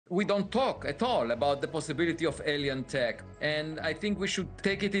We don't talk at all about the possibility of alien tech. And I think we should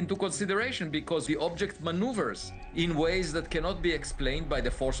take it into consideration because the object maneuvers in ways that cannot be explained by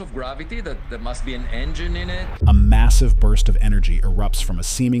the force of gravity, that there must be an engine in it. A massive burst of energy erupts from a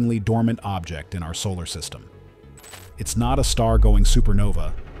seemingly dormant object in our solar system. It's not a star-going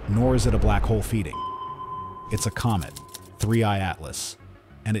supernova, nor is it a black hole feeding. It's a comet, 3I Atlas,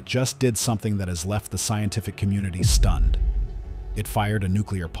 and it just did something that has left the scientific community stunned. It fired a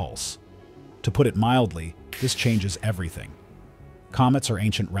nuclear pulse. To put it mildly, this changes everything. Comets are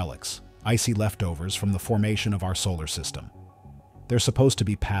ancient relics, icy leftovers from the formation of our solar system. They're supposed to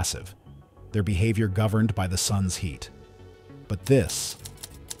be passive, their behavior governed by the sun's heat. But this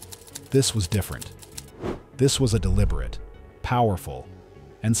was different. This was a deliberate, powerful,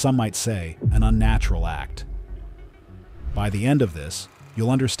 and some might say, an unnatural act. By the end of this, you'll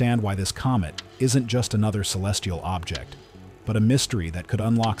understand why this comet isn't just another celestial object, but a mystery that could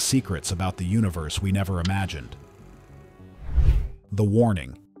unlock secrets about the universe we never imagined. The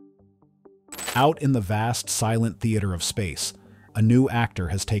warning. Out in the vast, silent theater of space, a new actor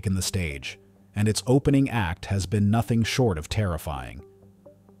has taken the stage, and its opening act has been nothing short of terrifying.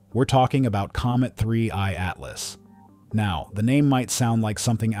 We're talking about Comet 3I Atlas. Now, the name might sound like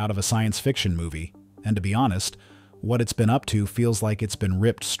something out of a science fiction movie, and to be honest, what it's been up to feels like it's been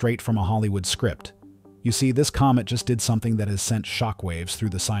ripped straight from a Hollywood script. You see, this comet just did something that has sent shockwaves through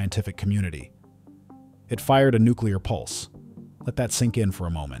the scientific community. It fired a nuclear pulse. Let that sink in for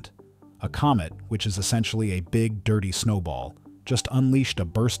a moment. A comet, which is essentially a big, dirty snowball, just unleashed a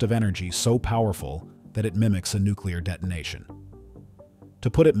burst of energy so powerful that it mimics a nuclear detonation.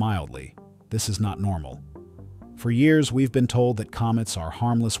 To put it mildly, this is not normal. For years, we've been told that comets are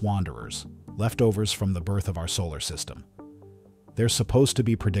harmless wanderers, leftovers from the birth of our solar system. They're supposed to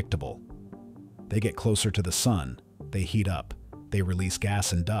be predictable. They get closer to the sun, they heat up, they release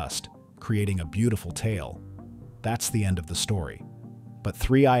gas and dust, creating a beautiful tail. That's the end of the story. But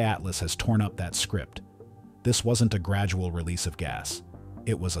 3I Atlas has torn up that script. This wasn't a gradual release of gas.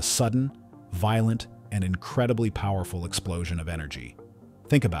 It was a sudden, violent, and incredibly powerful explosion of energy.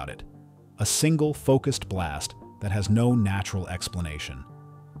 Think about it. A single, focused blast that has no natural explanation.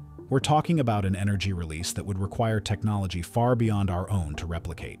 We're talking about an energy release that would require technology far beyond our own to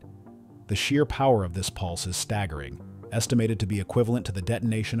replicate. The sheer power of this pulse is staggering, estimated to be equivalent to the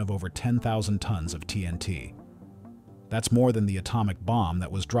detonation of over 10,000 tons of TNT. That's more than the atomic bomb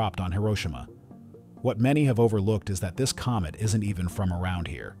that was dropped on Hiroshima. What many have overlooked is that this comet isn't even from around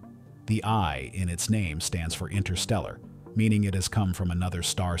here. The I in its name stands for interstellar, meaning it has come from another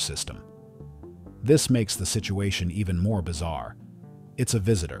star system. This makes the situation even more bizarre. It's a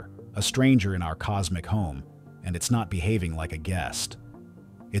visitor, a stranger in our cosmic home, and it's not behaving like a guest.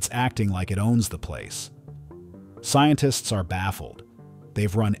 It's acting like it owns the place. Scientists are baffled.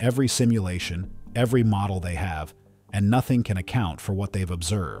 They've run every simulation, every model they have, and nothing can account for what they've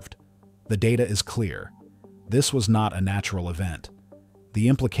observed. The data is clear. This was not a natural event. The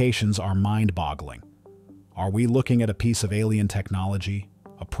implications are mind-boggling. Are we looking at a piece of alien technology,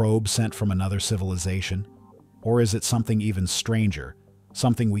 a probe sent from another civilization? Or is it something even stranger,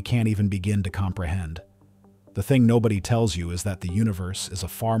 something we can't even begin to comprehend? The thing nobody tells you is that the universe is a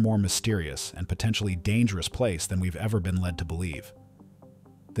far more mysterious and potentially dangerous place than we've ever been led to believe.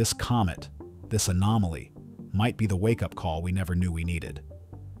 This comet, this anomaly, might be the wake-up call we never knew we needed.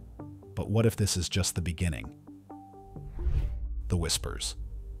 But what if this is just the beginning? The whispers.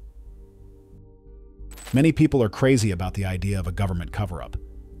 Many people are crazy about the idea of a government cover-up.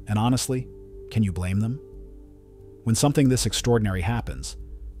 And honestly, can you blame them? When something this extraordinary happens,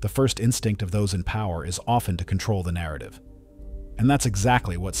 the first instinct of those in power is often to control the narrative. And that's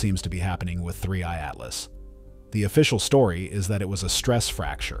exactly what seems to be happening with 3I Atlas. The official story is that it was a stress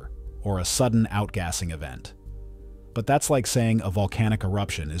fracture, or a sudden outgassing event. But that's like saying a volcanic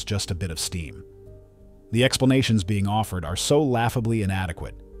eruption is just a bit of steam. The explanations being offered are so laughably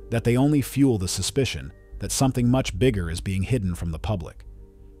inadequate that they only fuel the suspicion that something much bigger is being hidden from the public.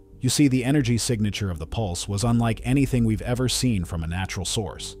 You see, the energy signature of the pulse was unlike anything we've ever seen from a natural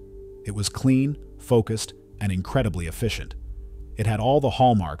source. It was clean, focused, and incredibly efficient. It had all the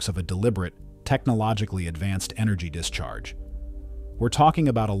hallmarks of a deliberate, technologically advanced energy discharge. We're talking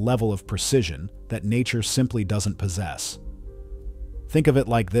about a level of precision that nature simply doesn't possess. Think of it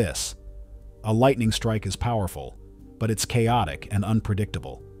like this. A lightning strike is powerful, but it's chaotic and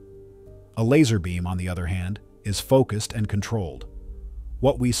unpredictable. A laser beam, on the other hand, is focused and controlled.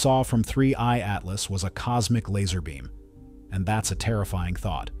 What we saw from 3I Atlas was a cosmic laser beam, and that's a terrifying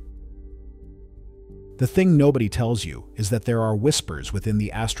thought. The thing nobody tells you is that there are whispers within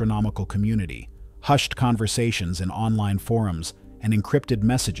the astronomical community, hushed conversations in online forums, and encrypted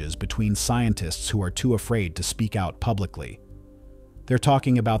messages between scientists who are too afraid to speak out publicly. They're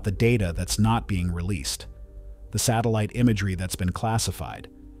talking about the data that's not being released, the satellite imagery that's been classified,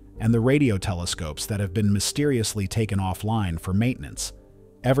 and the radio telescopes that have been mysteriously taken offline for maintenance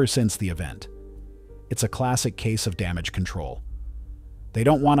ever since the event. It's a classic case of damage control. They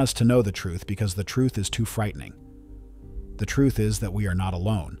don't want us to know the truth because the truth is too frightening. The truth is that we are not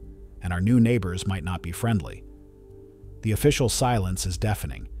alone, and our new neighbors might not be friendly. The official silence is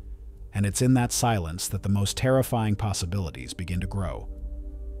deafening, and it's in that silence that the most terrifying possibilities begin to grow.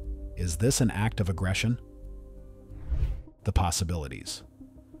 Is this an act of aggression? The possibilities.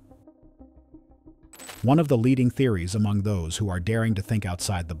 One of the leading theories among those who are daring to think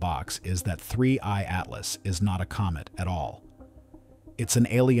outside the box is that 3I Atlas is not a comet at all. It's an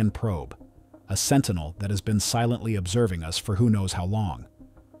alien probe, a sentinel that has been silently observing us for who knows how long.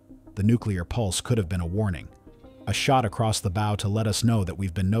 The nuclear pulse could have been a warning, a shot across the bow to let us know that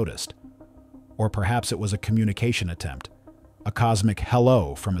we've been noticed. Or perhaps it was a communication attempt, a cosmic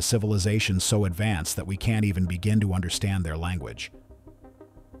hello from a civilization so advanced that we can't even begin to understand their language.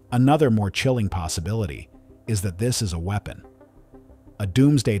 Another more chilling possibility is that this is a weapon, a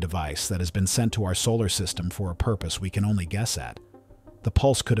doomsday device that has been sent to our solar system for a purpose we can only guess at. The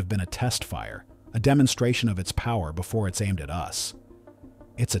pulse could have been a test fire, a demonstration of its power before it's aimed at us.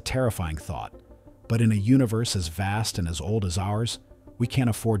 It's a terrifying thought, but in a universe as vast and as old as ours, we can't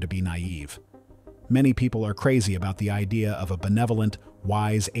afford to be naive. Many people are crazy about the idea of a benevolent,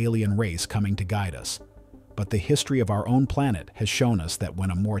 wise alien race coming to guide us. But the history of our own planet has shown us that when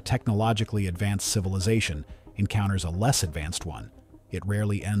a more technologically advanced civilization encounters a less advanced one, it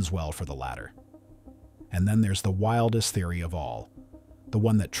rarely ends well for the latter. And then there's the wildest theory of all, the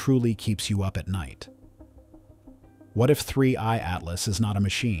one that truly keeps you up at night. What if 3I Atlas is not a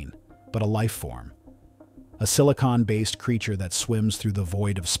machine, but a life form? A silicon-based creature that swims through the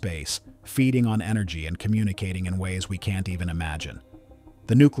void of space, feeding on energy and communicating in ways we can't even imagine.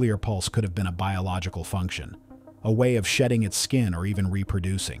 The nuclear pulse could have been a biological function, a way of shedding its skin or even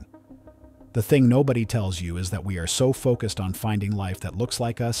reproducing. The thing nobody tells you is that we are so focused on finding life that looks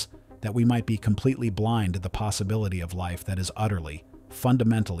like us that we might be completely blind to the possibility of life that is utterly,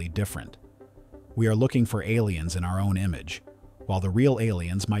 fundamentally different. We are looking for aliens in our own image, while the real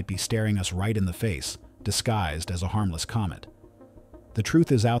aliens might be staring us right in the face, disguised as a harmless comet. The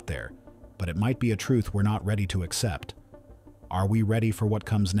truth is out there, but it might be a truth we're not ready to accept. Are we ready for what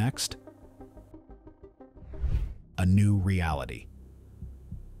comes next? A new reality.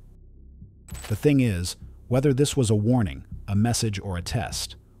 The thing is, whether this was a warning, a message, or a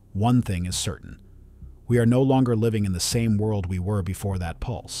test, one thing is certain. We are no longer living in the same world we were before that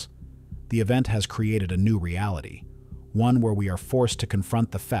pulse. The event has created a new reality, one where we are forced to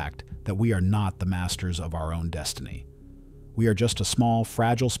confront the fact that we are not the masters of our own destiny. We are just a small,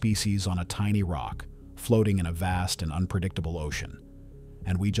 fragile species on a tiny rock, floating in a vast and unpredictable ocean.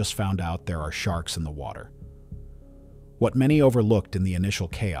 And we just found out there are sharks in the water. What many overlooked in the initial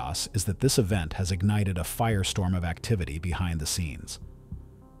chaos is that this event has ignited a firestorm of activity behind the scenes.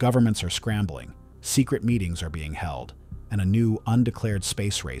 Governments are scrambling, secret meetings are being held, and a new, undeclared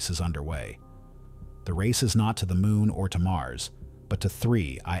space race is underway. The race is not to the moon or to Mars, but to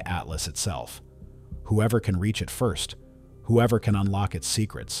 3I Atlas itself. Whoever can reach it first, whoever can unlock its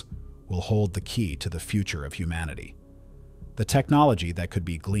secrets, will hold the key to the future of humanity. The technology that could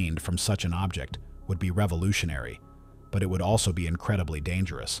be gleaned from such an object would be revolutionary, but it would also be incredibly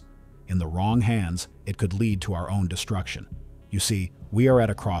dangerous. In the wrong hands, it could lead to our own destruction. You see, we are at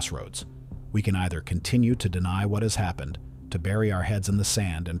a crossroads. We can either continue to deny what has happened, to bury our heads in the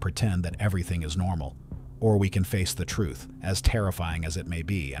sand and pretend that everything is normal, or we can face the truth, as terrifying as it may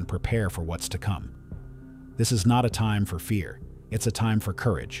be, and prepare for what's to come. This is not a time for fear. It's a time for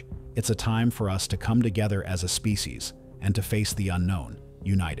courage. It's a time for us to come together as a species and to face the unknown,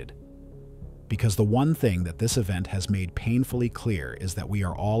 united. Because the one thing that this event has made painfully clear is that we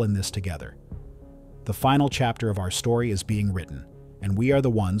are all in this together. The final chapter of our story is being written, and we are the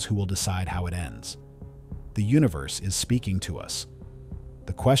ones who will decide how it ends. The universe is speaking to us.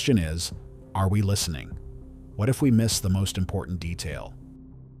 The question is, are we listening? What if we miss the most important detail?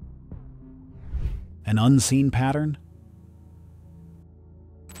 An unseen pattern?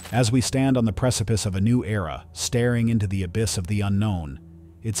 As we stand on the precipice of a new era, staring into the abyss of the unknown,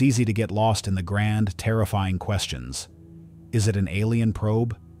 it's easy to get lost in the grand, terrifying questions. Is it an alien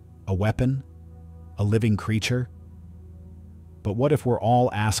probe? A weapon? A living creature? But what if we're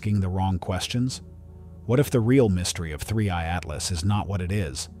all asking the wrong questions? What if the real mystery of 3I Atlas is not what it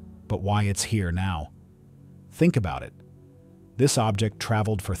is, but why it's here now? Think about it. This object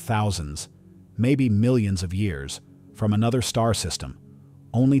traveled for thousands, maybe millions of years, from another star system,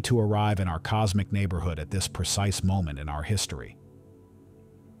 only to arrive in our cosmic neighborhood at this precise moment in our history.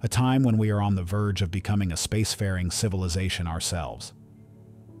 A time when we are on the verge of becoming a spacefaring civilization ourselves.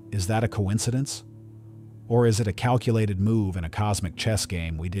 Is that a coincidence? Or is it a calculated move in a cosmic chess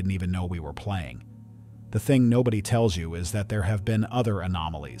game we didn't even know we were playing? The thing nobody tells you is that there have been other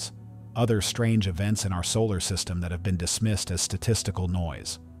anomalies, other strange events in our solar system that have been dismissed as statistical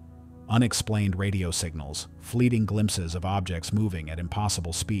noise. Unexplained radio signals, fleeting glimpses of objects moving at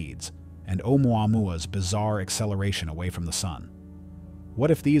impossible speeds, and Oumuamua's bizarre acceleration away from the sun.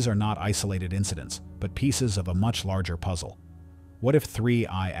 What if these are not isolated incidents, but pieces of a much larger puzzle? What if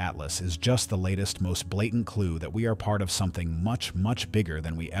 3I Atlas is just the latest, most blatant clue that we are part of something much, much bigger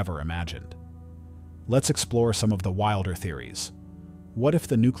than we ever imagined? Let's explore some of the wilder theories. What if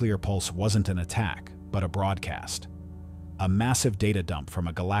the nuclear pulse wasn't an attack, but a broadcast? A massive data dump from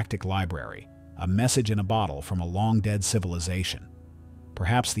a galactic library, a message in a bottle from a long-dead civilization.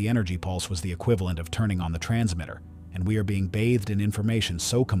 Perhaps the energy pulse was the equivalent of turning on the transmitter, and we are being bathed in information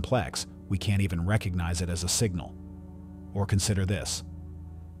so complex we can't even recognize it as a signal. Or consider this.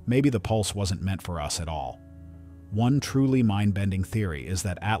 Maybe the pulse wasn't meant for us at all. One truly mind-bending theory is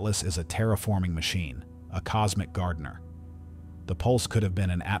that Atlas is a terraforming machine, a cosmic gardener. The pulse could have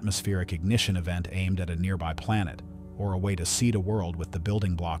been an atmospheric ignition event aimed at a nearby planet, or a way to seed a world with the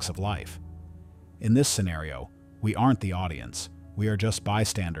building blocks of life. In this scenario, we aren't the audience. We are just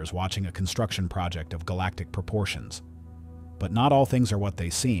bystanders watching a construction project of galactic proportions. But not all things are what they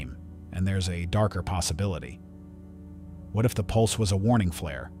seem, and there's a darker possibility. What if the pulse was a warning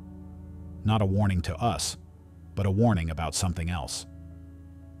flare? Not a warning to us, but a warning about something else.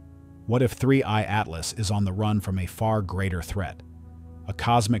 What if 3I Atlas is on the run from a far greater threat, a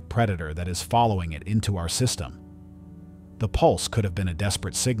cosmic predator that is following it into our system? The pulse could have been a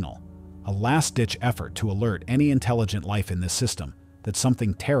desperate signal, a last-ditch effort to alert any intelligent life in this system that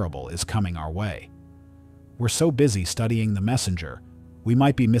something terrible is coming our way. We're so busy studying the messenger, we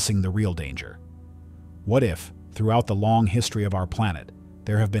might be missing the real danger. What if, throughout the long history of our planet,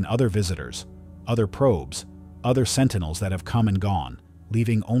 there have been other visitors, other probes, other sentinels that have come and gone,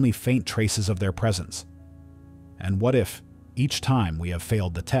 leaving only faint traces of their presence? And what if, each time we have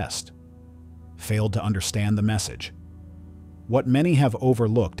failed the test, failed to understand the message? What many have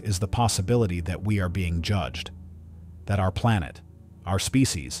overlooked is the possibility that we are being judged, that our planet, our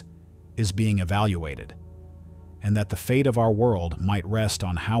species, is being evaluated, and that the fate of our world might rest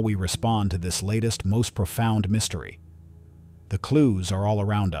on how we respond to this latest, most profound mystery. The clues are all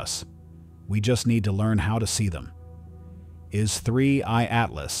around us. We just need to learn how to see them. Is 3I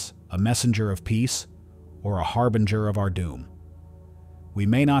Atlas a messenger of peace or a harbinger of our doom? We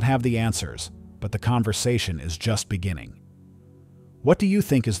may not have the answers, but the conversation is just beginning. What do you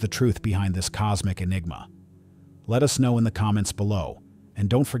think is the truth behind this cosmic enigma? Let us know in the comments below, and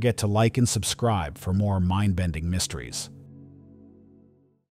don't forget to like and subscribe for more mind-bending mysteries.